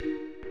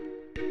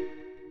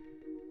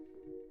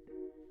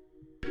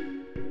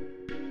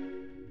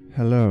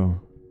Hello.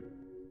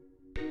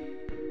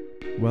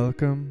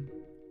 Welcome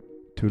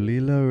to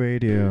Lila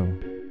Radio,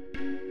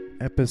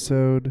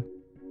 episode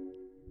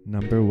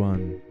number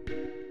 1.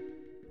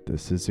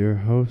 This is your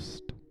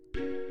host,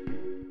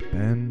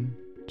 Ben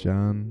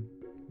John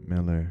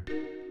Miller.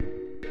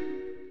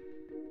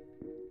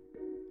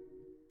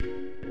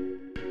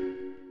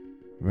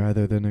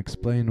 Rather than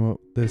explain what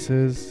this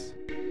is,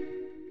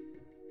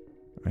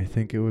 I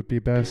think it would be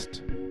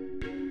best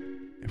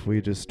if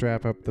we just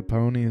strap up the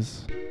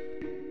ponies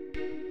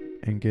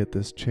and get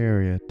this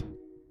chariot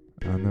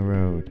on the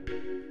road.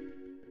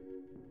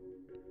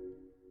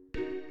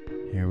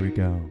 Here we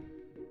go.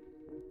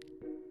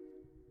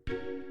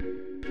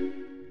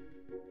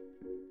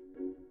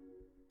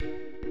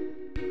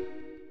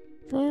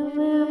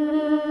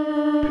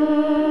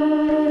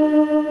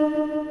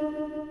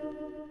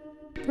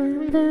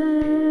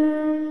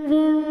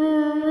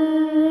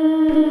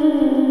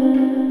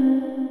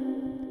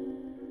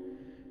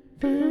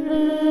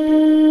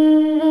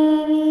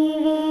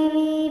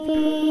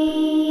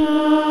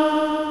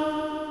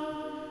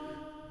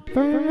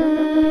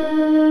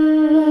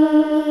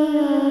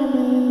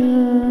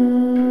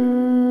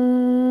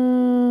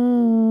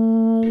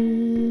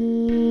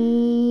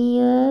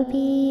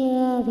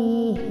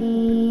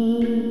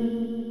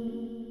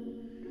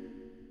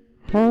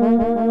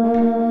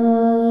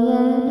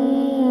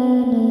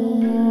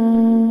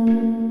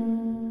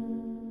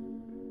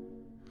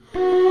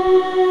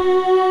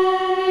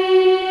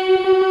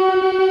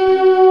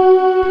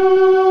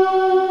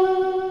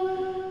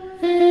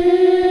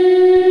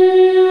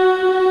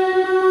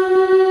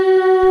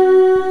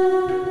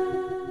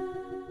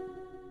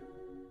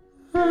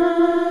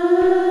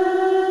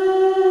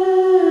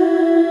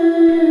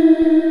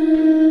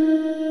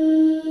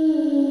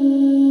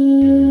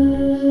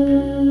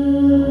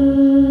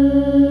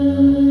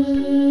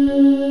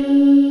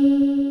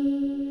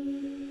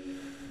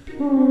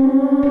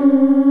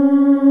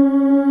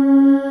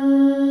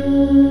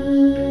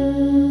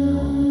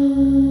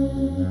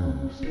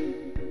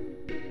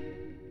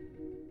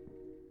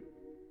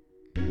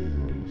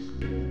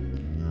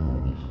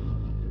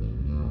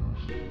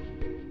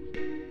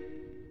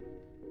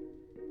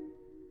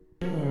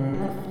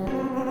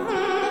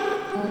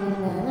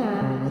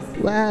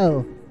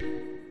 Wow.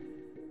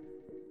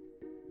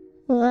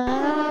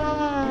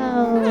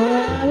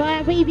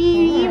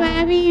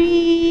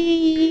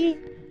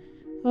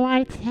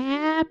 What's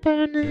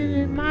happening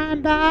in my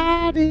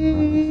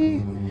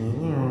body?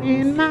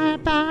 In my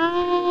body.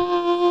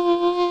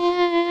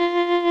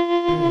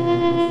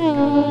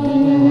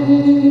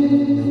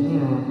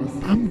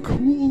 I'm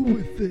cool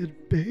with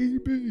it,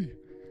 baby.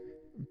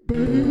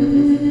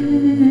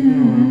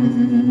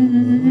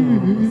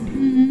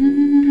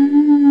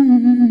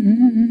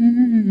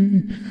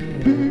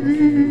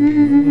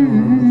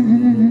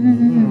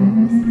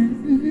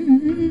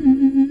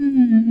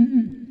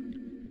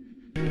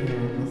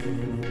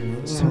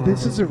 So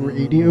this is a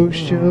radio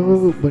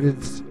show, but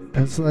it's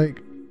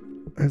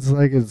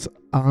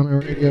on a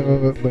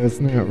radio, but it's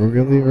not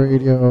really a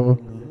radio.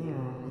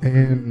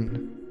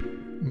 And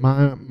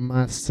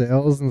my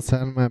cells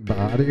inside of my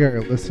body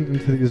are listening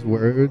to these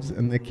words,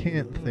 and they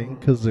can't think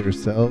because their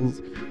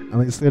cells, at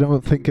least they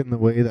don't think in the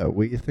way that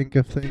we think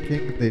of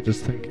thinking. They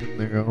just think in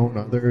their own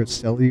other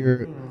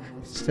cellularly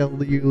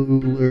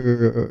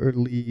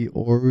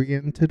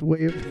oriented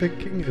way of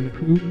thinking, and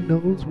who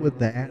knows what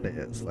that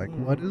is. Like,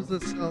 what is the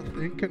cell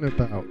thinking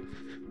about?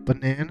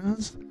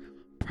 Bananas?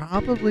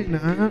 Probably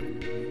not,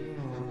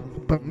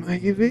 but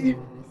maybe.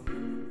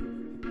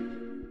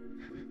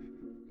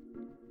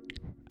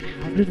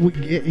 How did we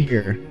get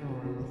here?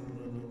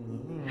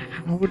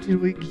 How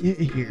did we get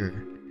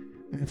here?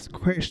 That's a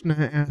question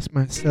I ask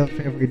myself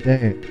every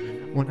day.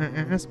 When I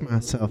ask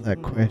myself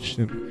that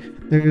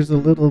question, there's a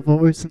little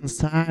voice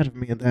inside of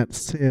me that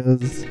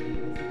says,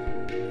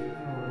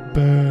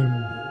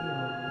 Ben,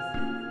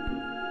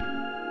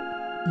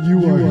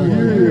 you are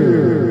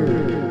here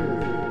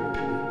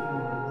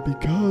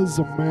because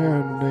a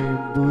man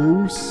named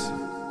Bruce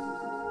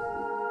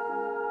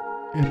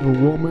and a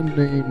woman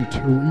named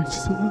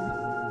Teresa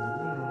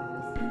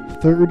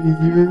 30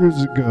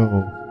 years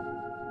ago,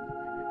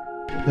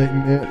 they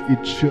met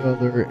each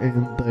other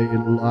and they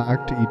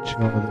liked each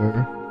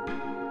other.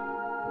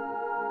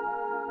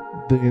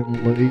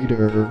 Then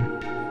later,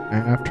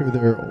 after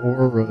their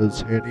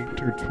auras had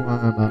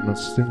intertwined on a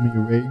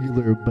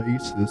semi-regular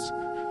basis,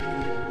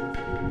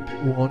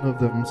 one of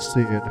them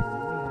said,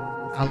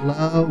 I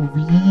love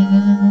you.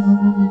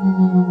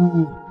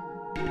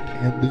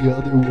 And the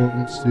other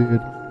one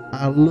said,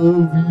 I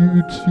love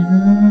you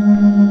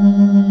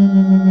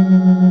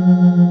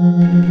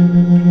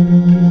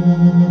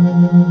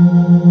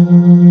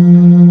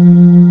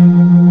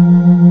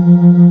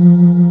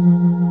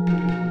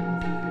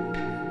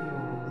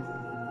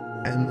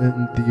And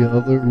then the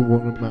other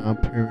one of my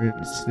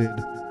parents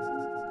said,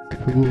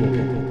 cool.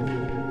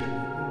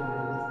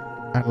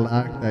 I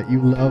like that you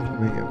love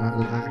me, and I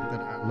like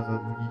that I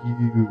love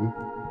you.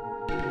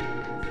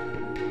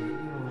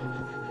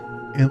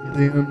 And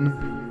then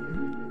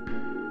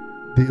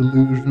the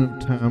illusion of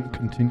time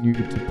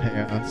continued to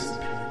pass.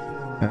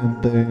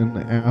 And then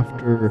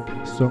after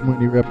so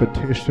many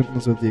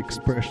repetitions of the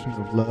expression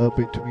of love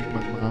between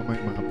my mama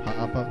and my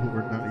papa, who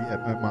were not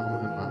yet my mama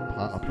and my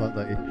papa,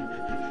 they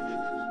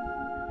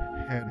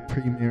had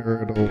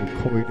premarital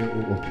coital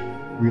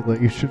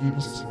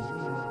relations,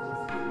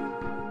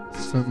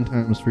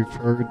 sometimes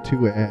referred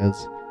to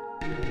as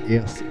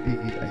sex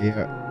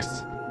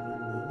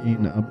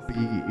in a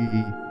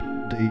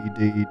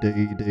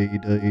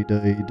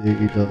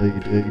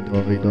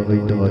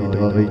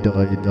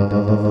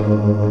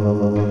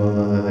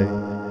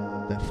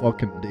They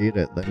fucking did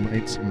it. They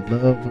made some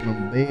love in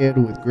a bed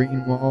with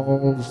green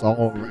walls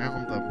all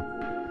around them.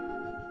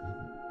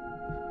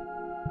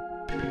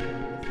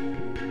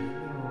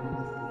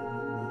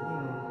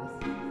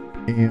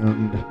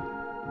 And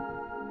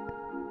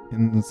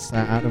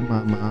inside of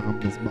my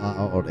mom's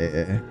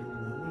body,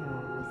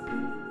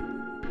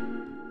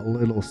 a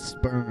little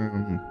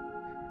sperm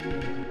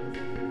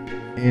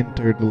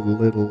entered a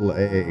little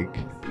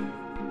egg.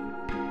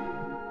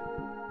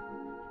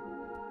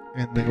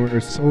 And they were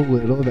so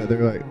little that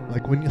they're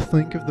like when you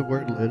think of the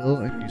word little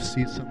and you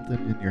see something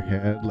in your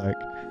head, like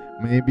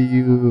maybe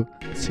you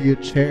see a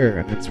chair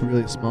and it's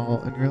really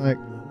small and you're like,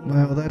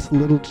 well, that's a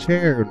little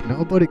chair.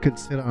 Nobody could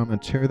sit on a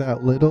chair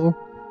that little.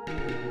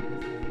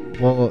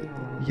 Well,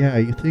 yeah,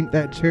 you think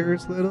that chair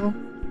is little?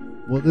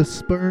 Well, this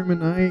sperm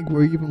and egg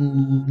were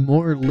even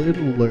more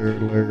littler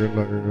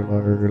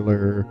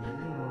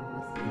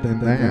than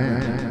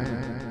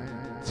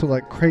that. So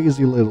like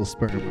crazy little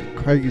sperm and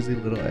crazy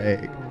little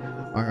egg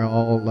are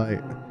all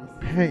like,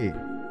 hey,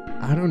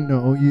 I don't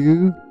know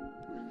you.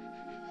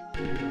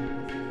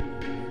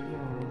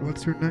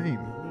 What's your name?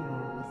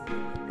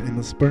 And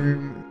the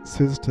sperm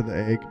says to the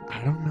egg,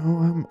 I don't know,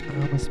 I'm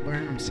a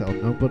sperm cell.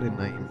 Nobody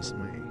names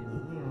me.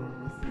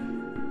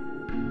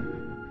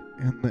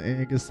 And the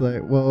egg is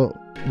like, well,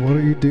 what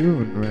are you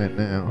doing right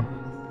now?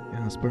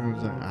 And the sperm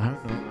is like, I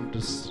don't know, I'm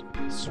just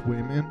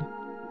swimming.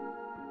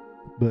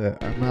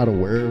 But I'm not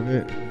aware of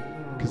it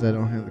because I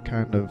don't have the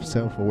kind of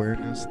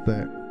self-awareness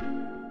that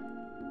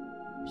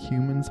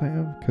humans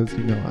have. Because,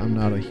 I'm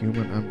not a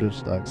human. I'm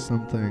just like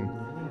something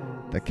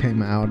that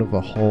came out of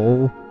a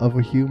hole of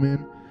a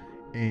human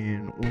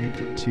and went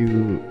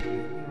into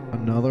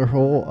another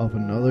hole of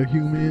another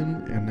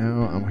human. And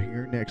now I'm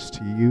here next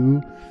to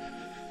you.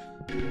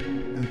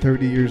 And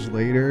 30 years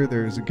later,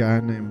 there's a guy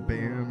named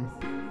Ben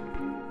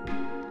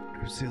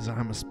who says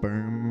I'm a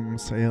sperm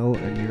cell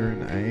and you're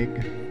an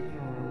egg.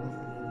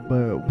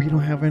 But we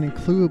don't have any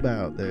clue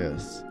about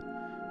this.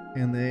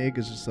 And the egg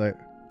is just like,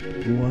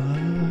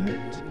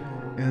 what?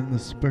 And the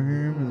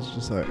sperm is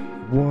just like,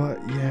 what?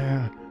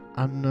 Yeah,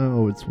 I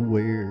know, it's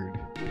weird.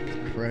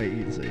 It's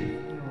crazy.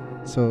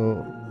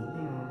 So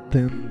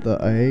then the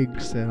egg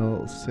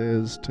cell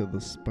says to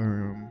the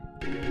sperm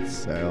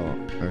cell,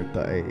 or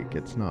the egg,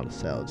 it's not a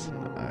cell, it's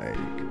an egg.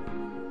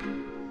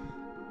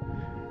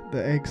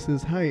 The egg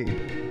says, hey,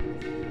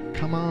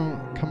 come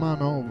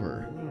on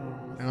over,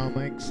 and I'll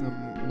make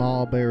some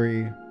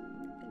mulberry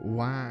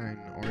wine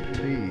or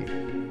tea.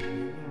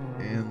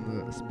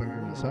 And the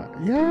sperm is like,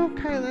 yeah,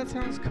 okay, that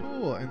sounds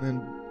cool. And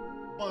then,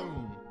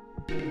 boom.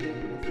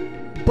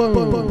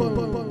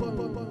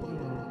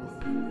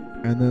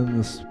 And then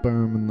the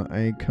sperm and the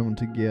egg come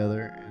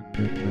together,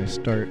 and then they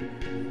start,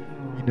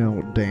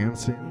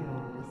 dancing.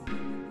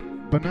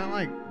 But not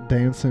like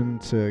dancing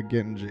to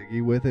Getting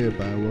Jiggy With It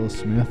by Will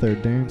Smith. They're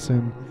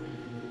dancing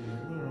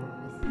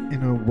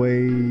in a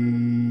way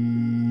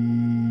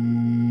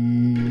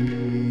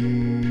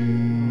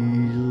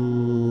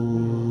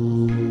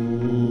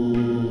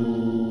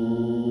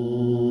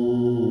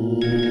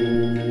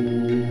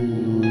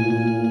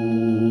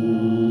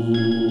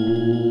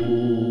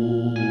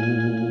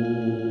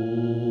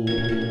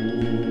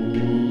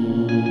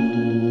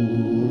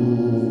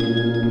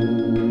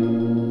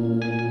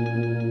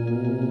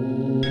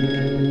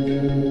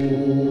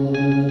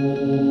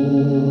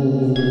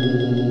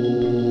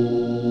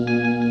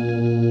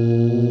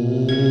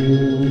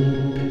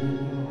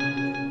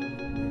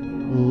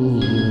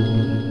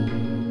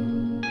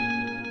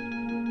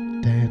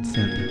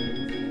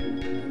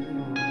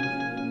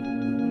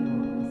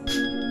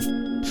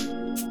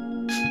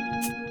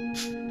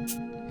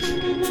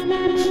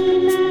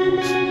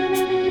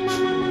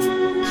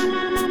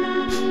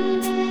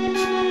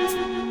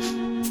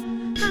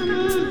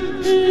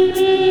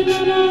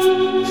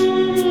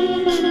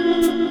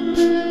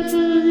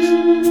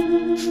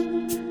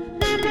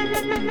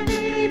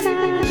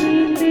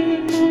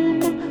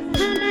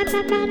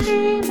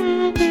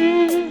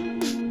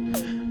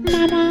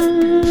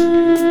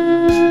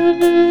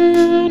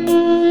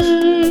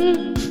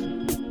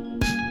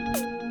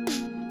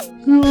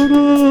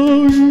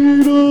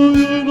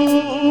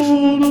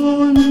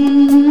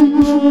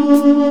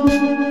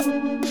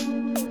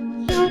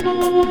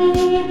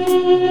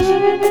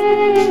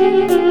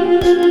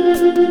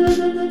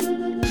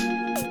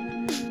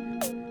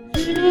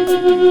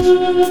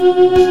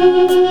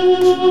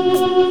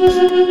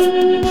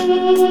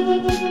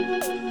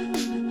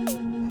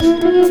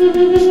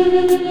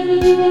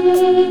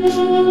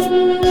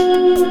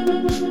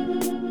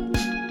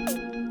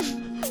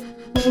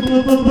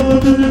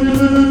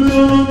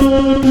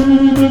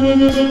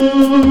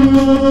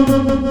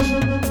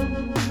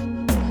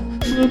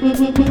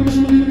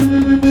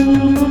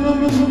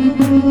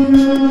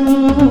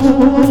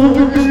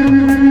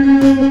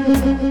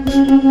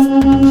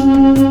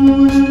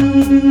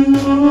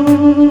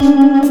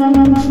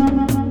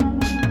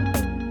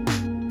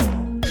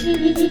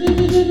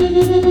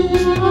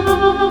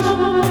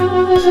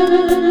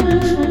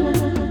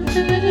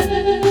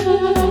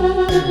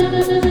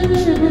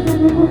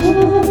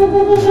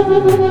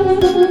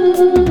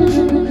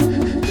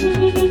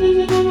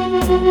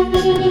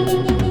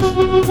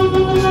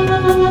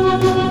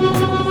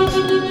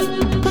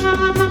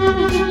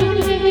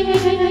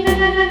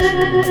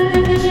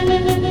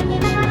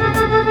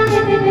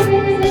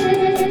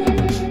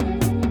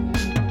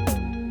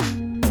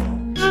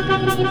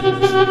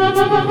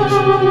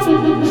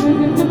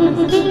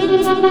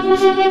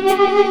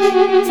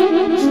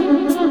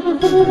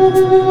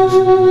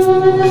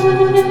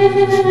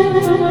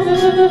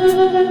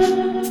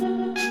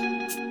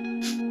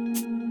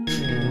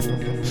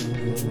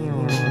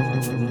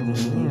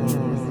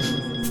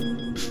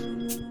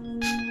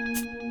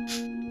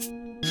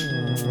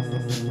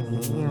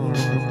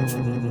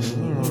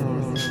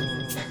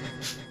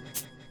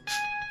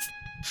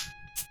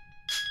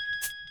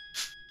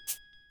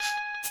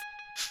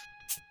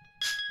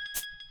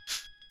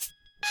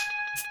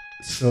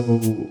So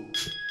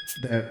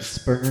that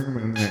sperm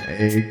and that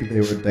egg, they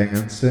were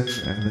dancing,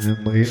 and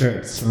then later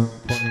at some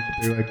point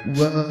they're like,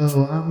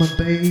 "Whoa, I'm a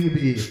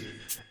baby,"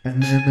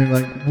 and then they're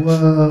like,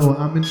 "Whoa,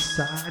 I'm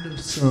inside of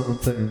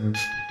something,"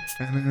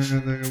 and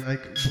then they're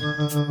like,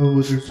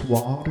 "Whoa, there's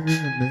water,"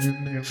 and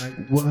then they're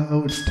like,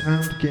 "Whoa, it's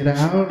time to get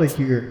out of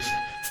here."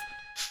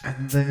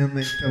 And then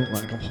they felt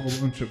like a whole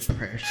bunch of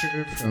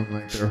pressure from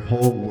like their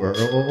whole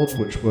world,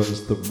 which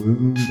was the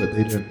womb, but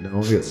they didn't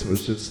know it. So it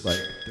was just like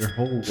their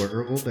whole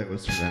world that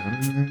was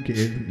surrounding them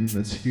gave them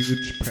this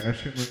huge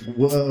pressure. Like,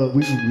 whoa,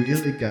 we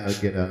really gotta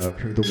get out of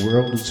here. The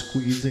world is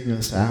squeezing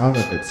us out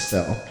of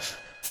itself.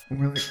 And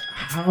we're like,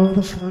 how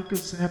the fuck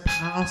is that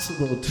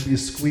possible to be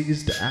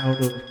squeezed out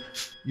of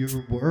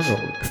your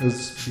world?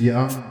 Because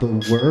beyond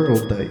the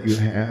world that you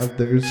have,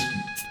 there's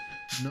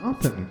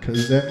nothing,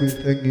 because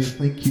everything you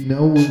think you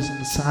know is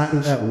inside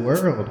of that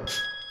world.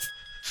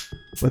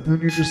 But then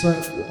you're just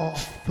like, oh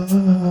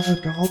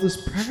fuck, all this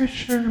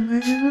pressure,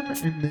 man.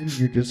 And then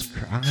you're just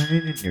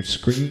crying and you're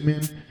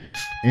screaming,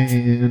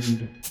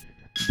 and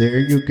there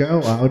you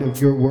go, out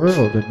of your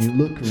world. And you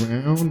look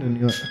around and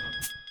you're like,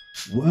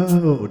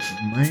 whoa,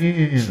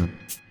 man,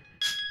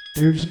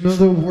 there's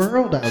another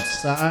world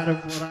outside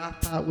of what I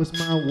thought was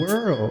my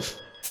world.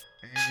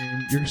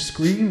 And you're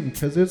screaming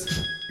because it's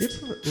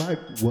like,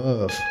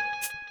 whoa,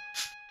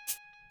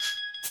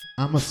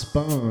 I'm a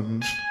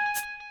sponge,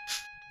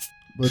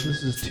 but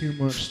this is too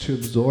much to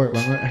absorb.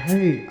 I'm like,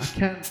 hey, I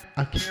can't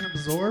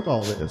absorb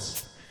all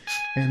this.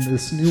 And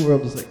this new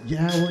world is like,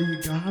 yeah, well,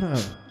 you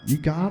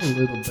got a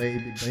little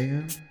baby,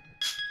 man.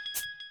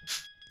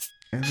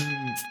 And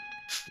then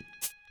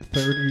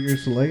 30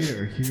 years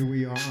later, here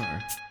we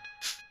are.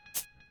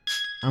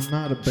 I'm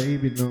not a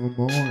baby no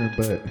more,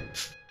 but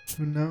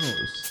who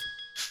knows?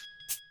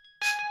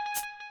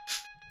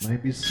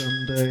 Maybe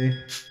someday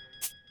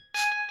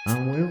I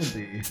will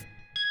be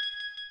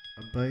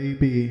a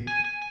baby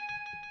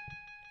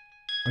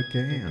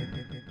again.